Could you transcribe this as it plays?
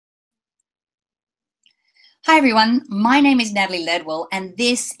Hi everyone, my name is Natalie Ledwell and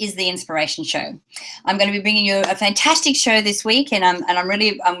this is The Inspiration Show. I'm going to be bringing you a fantastic show this week and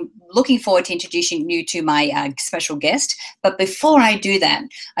I'm looking forward to introducing you to my special guest. But before I do that,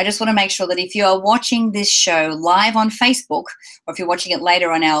 I just want to make sure that if you are watching this show live on Facebook or if you're watching it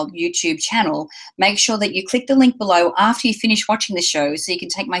later on our YouTube channel, make sure that you click the link below after you finish watching the show so you can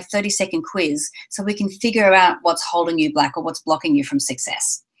take my 30-second quiz so we can figure out what's holding you back or what's blocking you from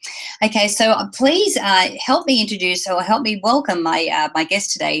success. Okay, so please help me introduce or help me welcome my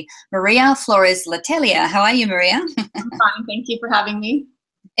guest today, Maria Flores Letelier. How are you, Maria? I'm fine. Thank you for having me.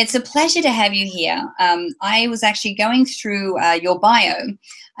 It's a pleasure to have you here. I was actually going through your bio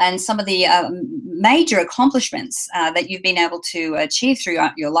and some of the major accomplishments that you've been able to achieve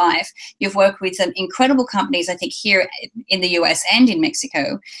throughout your life. You've worked with some incredible companies, I think, here in the US and in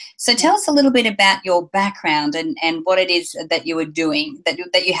Mexico. So tell us a little bit about your background and what it is that you are doing, that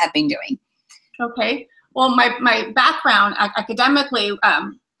you have been doing. Okay. Well, my background academically,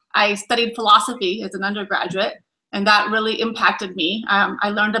 I studied philosophy as an undergraduate. And that really impacted me. I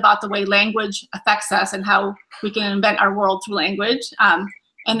learned about the way language affects us and how we can invent our world through language.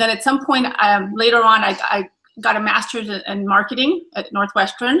 And then at some point later on, I got a master's in marketing at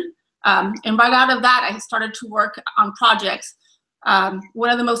Northwestern. And right out of that, I started to work on projects. One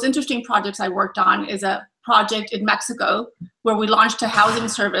of the most interesting projects I worked on is a project in Mexico where we launched a housing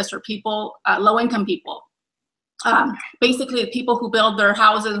service for people, low-income people. Basically, people who build their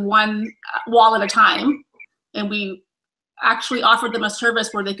houses one wall at a time. And we actually offered them a service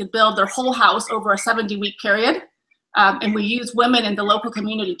where they could build their whole house over a 70-week period. And we used women in the local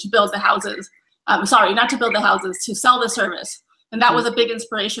community to build the houses. Sorry, not to build the houses, to sell the service. And that was a big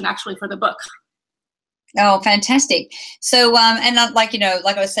inspiration actually for the book. Oh, fantastic. So, and like I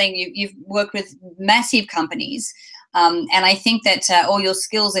was saying, you've worked with massive companies. And I think that all your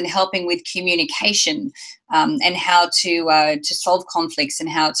skills in helping with communication and how to solve conflicts and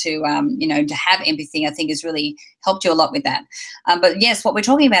how to to have empathy, I think has really helped you a lot with that. But yes, what we're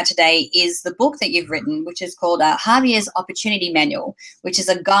talking about today is the book that you've written, which is called Javi's Opportunity Manual, which is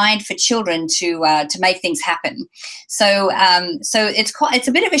a guide for children to make things happen. So it's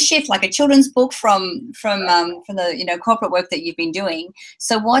a bit of a shift, like a children's book from the corporate work that you've been doing.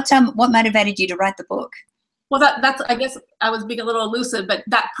 So what motivated you to write the book? Well, that's I guess I was being a little elusive, but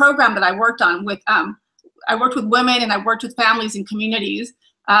that program that I worked on with, I worked with women and I worked with families and communities,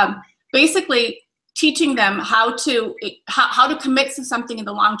 basically teaching them how to commit to something in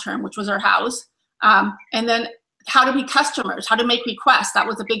the long term, which was our house, and then how to be customers, how to make requests. That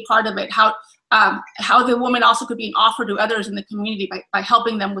was a big part of it. How the woman also could be an offer to others in the community by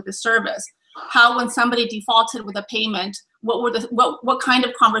helping them with the service. How when somebody defaulted with a payment, what kind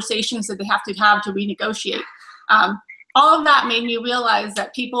of conversations did they have to renegotiate? All of that made me realize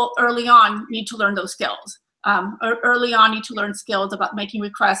that people early on need to learn those skills. Early on need to learn skills about making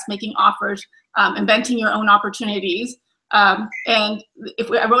requests, making offers, inventing your own opportunities. And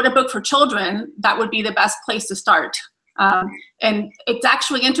if I wrote a book for children, that would be the best place to start. And it's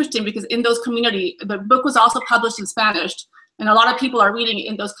actually interesting because in those communities, the book was also published in Spanish, and a lot of people are reading it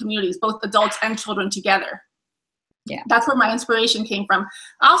in those communities, both adults and children together. Yeah, that's where my inspiration came from.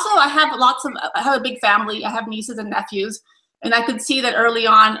 Also, I have a big family. I have nieces and nephews, and I could see that early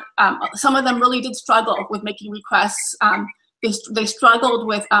on, some of them really did struggle with making requests. They struggled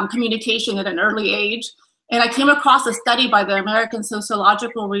with communication at an early age. And I came across a study by the American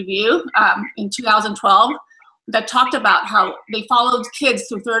Sociological Review in 2012 that talked about how they followed kids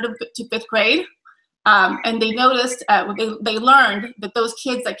through 3rd to 5th grade. And they noticed, they learned that those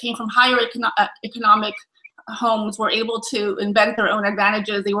kids that came from higher economic homes were able to invent their own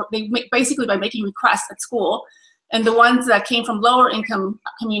advantages. They basically by making requests at school, and the ones that came from lower income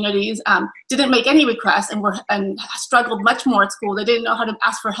communities didn't make any requests and struggled much more at school. They didn't know how to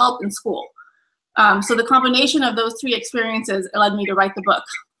ask for help in school. So the combination of those 3 experiences led me to write the book.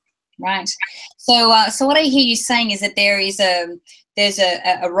 Right. So what I hear you saying is that there's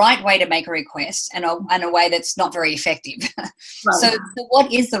a right way to make a request and a way that's not very effective. Right. So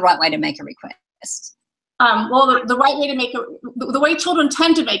what is the right way to make a request? Well, the right way to make the way children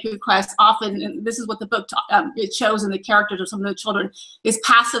tend to make requests often, and this is what the book it shows in the characters of some of the children, is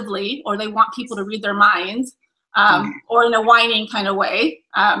passively, or they want people to read their minds, or in a whining kind of way.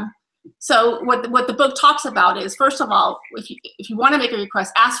 So what the book talks about is, first of all, if you want to make a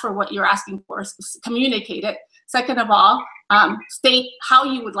request, ask for what you're asking for, communicate it. Second of all, state how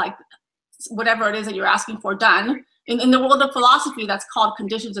you would like whatever it is that you're asking for done. In the world of philosophy, that's called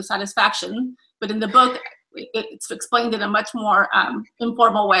conditions of satisfaction. But in the book, it's explained in a much more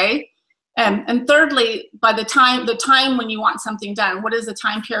informal way. And thirdly, by the time when you want something done, what is the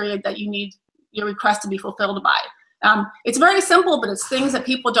time period that you need your request to be fulfilled by. It's very simple, but it's things that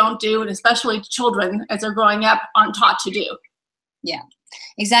people don't do, and especially children as they're growing up aren't taught to do. Yeah,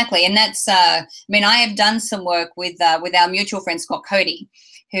 exactly. And that's, I mean, I have done some work with our mutual friend, Scott Cody,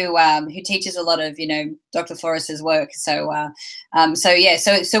 who teaches a lot of, Dr. Flores's work. So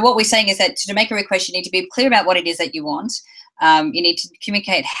what we're saying is that to make a request, you need to be clear about what it is that you want. You need to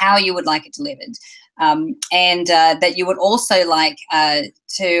communicate how you would like it delivered. And that you would also like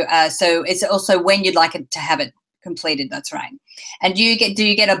so it's also when you'd like it to have it completed. That's right. And do you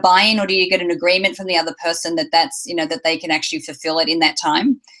get a buy-in, or do you get an agreement from the other person that's that they can actually fulfill it in that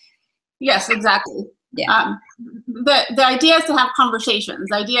time? Yes, exactly. Yeah. The idea is to have conversations.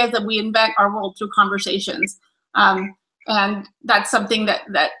 The idea is that we invent our world through conversations. And that's something that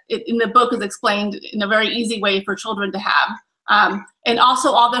in the book is explained in a very easy way for children to have. And also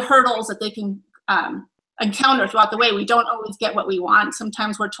all the hurdles that they can encounter throughout the way. We don't always get what we want.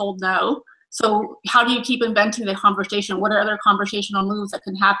 Sometimes we're told no. So how do you keep inventing the conversation? What are other conversational moves that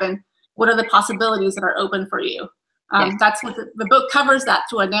can happen? What are the possibilities that are open for you? That's what the book covers, that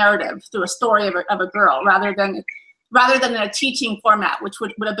through a narrative, through a story of a girl, rather than in a teaching format, which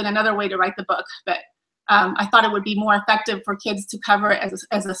would have been another way to write the book. But I thought it would be more effective for kids to cover it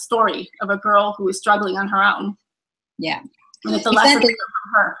as a story of a girl who is struggling on her own. Yeah. And it's a lesson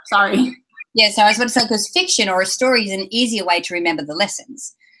from her. Sorry. Yeah, so I was about to say, because fiction or a story is an easier way to remember the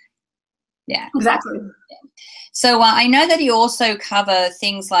lessons. Yeah. Exactly. Yeah. So I know that you also cover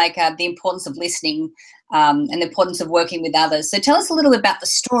things like the importance of listening and the importance of working with others. So tell us a little bit about the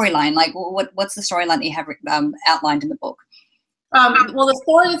storyline. Like, what's the storyline that you have outlined in the book? Well, the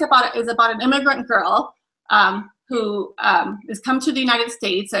story is about an immigrant girl who has come to the United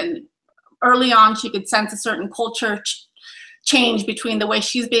States, and early on she could sense a certain culture change between the way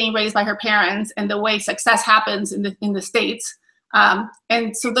she's being raised by her parents and the way success happens in the States.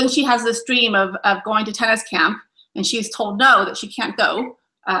 And so then she has this dream of going to tennis camp, and she's told no, that she can't go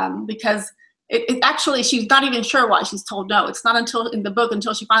because it actually, she's not even sure why she's told no. It's not until in the book,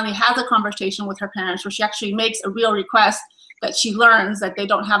 until she finally has a conversation with her parents where she actually makes a real request, that she learns that they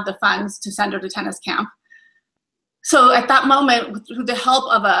don't have the funds to send her to tennis camp. So at that moment, with the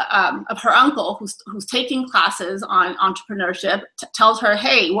help of her uncle, who's taking classes on entrepreneurship, tells her,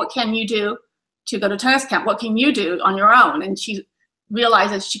 hey, what can you do to go to tennis camp? What can you do on your own? And she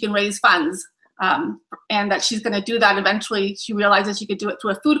realizes she can raise funds, and that she's going to do that. Eventually, she realizes she could do it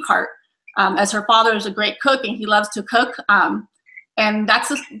through a food cart, as her father is a great cook and he loves to cook. And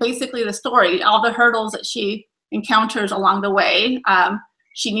that's basically the story. All the hurdles that she encounters along the way,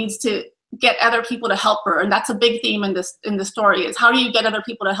 she needs to get other people to help her, and that's a big theme in the story, is how do you get other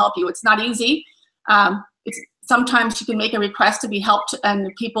people to help you? It's not easy. It's sometimes she can make a request to be helped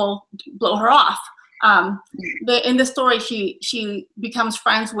and people blow her off. In the story, she becomes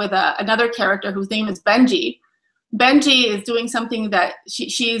friends with another character whose name is Benji. Benji is doing something that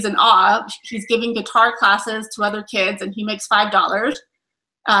she's in awe. He's giving guitar classes to other kids, and he makes $5.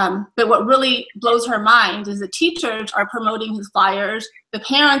 But what really blows her mind is the teachers are promoting his flyers, the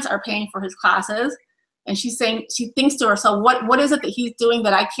parents are paying for his classes, and she's saying, she thinks to herself, what is it that he's doing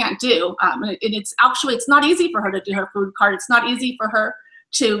that I can't do? And it's not easy for her to do her food cart. It's not easy for her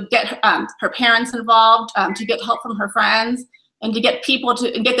to get her parents involved, to get help from her friends, and to get people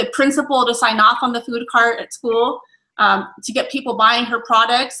and get the principal to sign off on the food cart at school, to get people buying her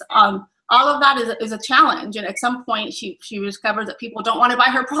products. All of that is a challenge, and at some point she discovers that people don't want to buy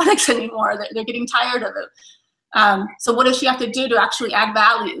her products anymore. They're getting tired of it. So what does she have to do to actually add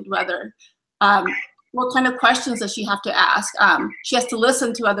value? What kind of questions does she have to ask? She has to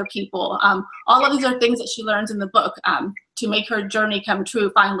listen to other people. All of these are things that she learns in the book to make her journey come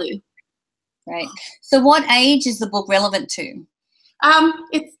true finally. Right. So what age is the book relevant to?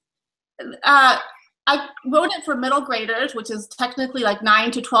 I wrote it for middle graders, which is technically like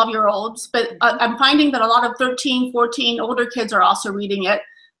 9 to 12-year-olds, but I'm finding that a lot of 13, 14 older kids are also reading it.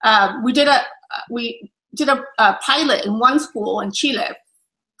 We did a pilot in one school in Chile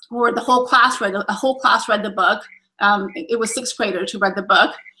where the whole class read the book. It was 6th graders who read the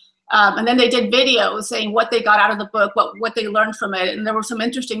book. And then they did videos saying what they got out of the book, what they learned from it. And there were some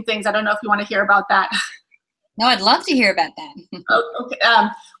interesting things. I don't know if you want to hear about that. No, I'd love to hear about that. Okay.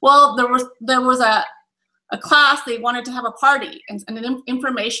 Well, there was a class, they wanted to have a party, and an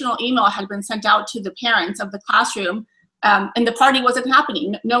informational email had been sent out to the parents of the classroom, and the party wasn't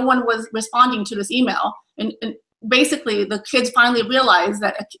happening. No one was responding to this email. And basically, the kids finally realized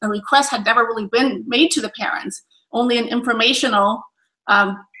that a request had never really been made to the parents, only an informational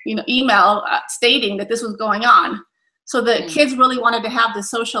email stating that this was going on. So the kids really wanted to have this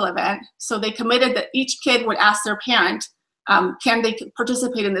social event. So they committed that each kid would ask their parent can they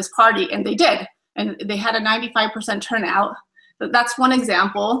participate in this party? And they did. And they had a 95% turnout. That's one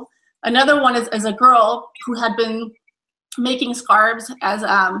example. Another one is a girl who had been making scarves as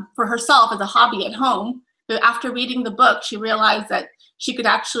for herself as a hobby at home. But after reading the book, she realized that she could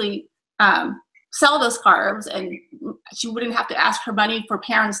actually sell those scarves, and she wouldn't have to ask her money for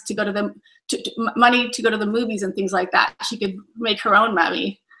parents to go to the money to go to the movies and things like that. She could make her own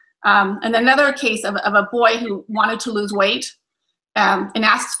money. And another case of a boy who wanted to lose weight and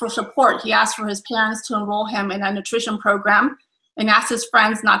asked for support. He asked for his parents to enroll him in a nutrition program and asked his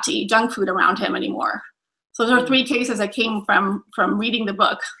friends not to eat junk food around him anymore. So those are 3 cases that came from reading the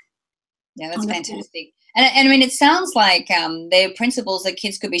book. Yeah, that's fantastic. And I mean, it sounds like there are principles that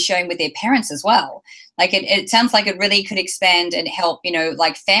kids could be sharing with their parents as well. Like it sounds like it really could expand and help, you know,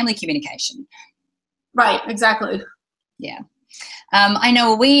 like family communication. Right, exactly. Yeah. I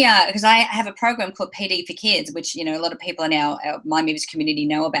know because I have a program called PD for Kids, which, you know, a lot of people in our My Movies community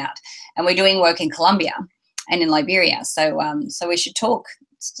know about. And we're doing work in Colombia and in Liberia. So so we should talk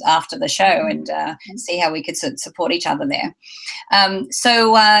after the show and see how we could support each other there.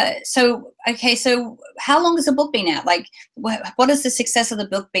 Okay, so how long has the book been out? Like, what has the success of the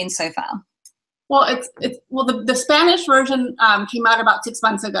book been so far? Well, the Spanish version came out about 6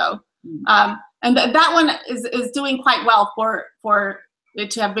 months ago. And that one is doing quite well for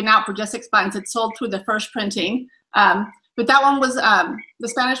it to have been out for just 6 months. It sold through the first printing. But that one was, the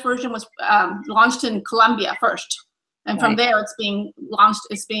Spanish version was launched in Colombia first. And from there, it's being launched,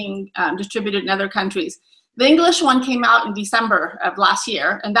 it's being distributed in other countries. The English one came out in December of last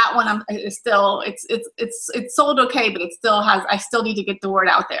year. And that one is still, it's sold okay, but it still has, I still need to get the word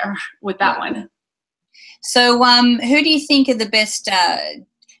out there with that one. So who do you think are the best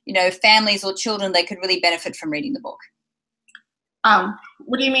you know, families or children that could really benefit from reading the book?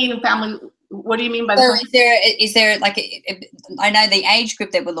 What do you mean family? What do you mean by that? Is there like, I know the age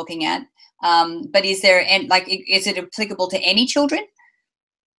group that we're looking at, but is there, and like, is it applicable to any children?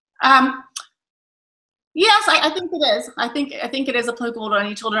 Yes, I think it is. I think it is applicable to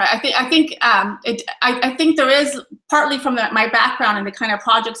any children. I think there is, partly from my background and the kind of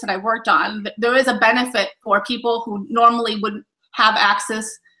projects that I worked on, there is a benefit for people who normally wouldn't have access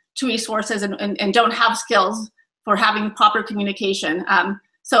to resources and don't have skills for having proper communication.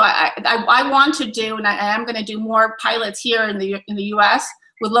 So I want to do, and I am going to do more pilots here in the U.S.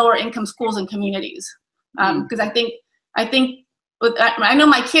 with lower income schools and communities, because I think I know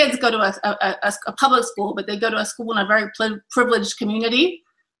my kids go to a public school, but they go to a school in a very privileged community,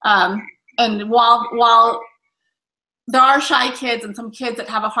 and while there are shy kids and some kids that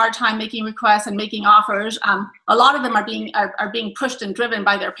have a hard time making requests and making offers, a lot of them are being pushed and driven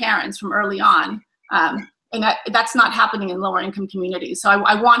by their parents from early on, and that's not happening in lower income communities. So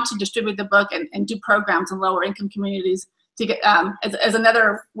I want to distribute the book and do programs in lower income communities to get as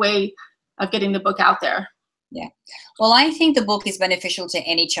another way of getting the book out there. Yeah, well, I think the book is beneficial to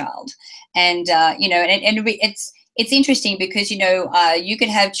any child, and you know, and it's interesting because, you know, you could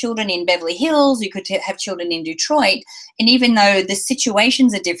have children in Beverly Hills, you could have children in Detroit, and even though the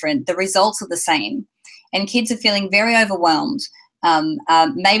situations are different, the results are the same, and kids are feeling very overwhelmed.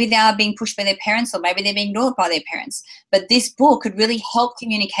 Maybe they are being pushed by their parents, or maybe they're being ignored by their parents. But this book could really help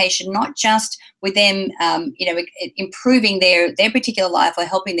communication, not just with them, you know, improving their particular life or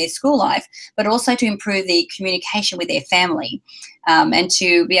helping their school life, but also to improve the communication with their family, and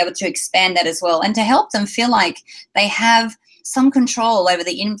to be able to expand that as well, and to help them feel like they have some control over over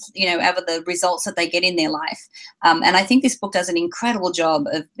the results that they get in their life. And I think this book does an incredible job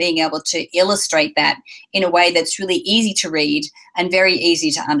of being able to illustrate that in a way that's really easy to read and very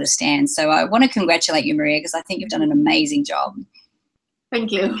easy to understand. So I want to congratulate you, Maria, because I think you've done an amazing job.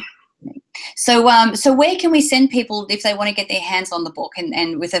 Thank you. So so where can we send people if they want to get their hands on the book and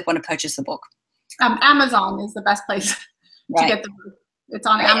if they want to purchase the book? Amazon is the best place to get the book. It's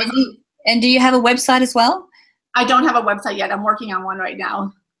on Amazon. And do you have a website as well? I don't have a website yet. I'm working on one right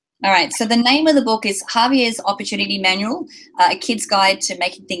now. All right. So the name of the book is Javier's Opportunity Manual, a kid's guide to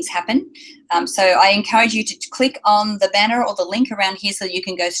making things happen. So I encourage you to click on the banner or the link around here so you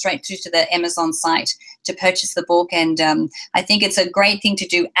can go straight through to the Amazon site to purchase the book. And I think it's a great thing to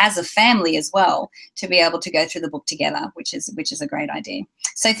do as a family as well, to be able to go through the book together, which is a great idea.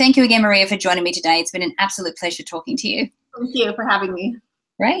 So thank you again, Maria, for joining me today. It's been an absolute pleasure talking to you. Thank you for having me.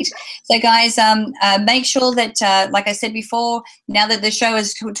 Great. So guys, make sure that, like I said before, now that the show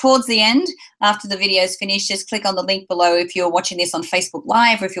is towards the end, after the video is finished, just click on the link below if you're watching this on Facebook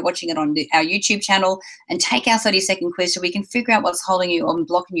Live or if you're watching it on our YouTube channel, and take our 30-second quiz so we can figure out what's holding you or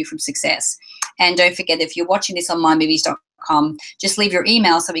blocking you from success. And don't forget, if you're watching this on mymovies.com, Just leave your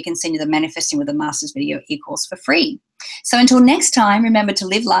email so we can send you the Manifesting with a Masters video e-course for free. So until next time, remember to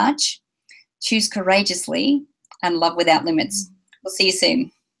live large, choose courageously, and love without limits. We'll see you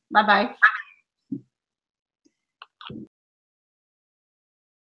soon. Bye-bye.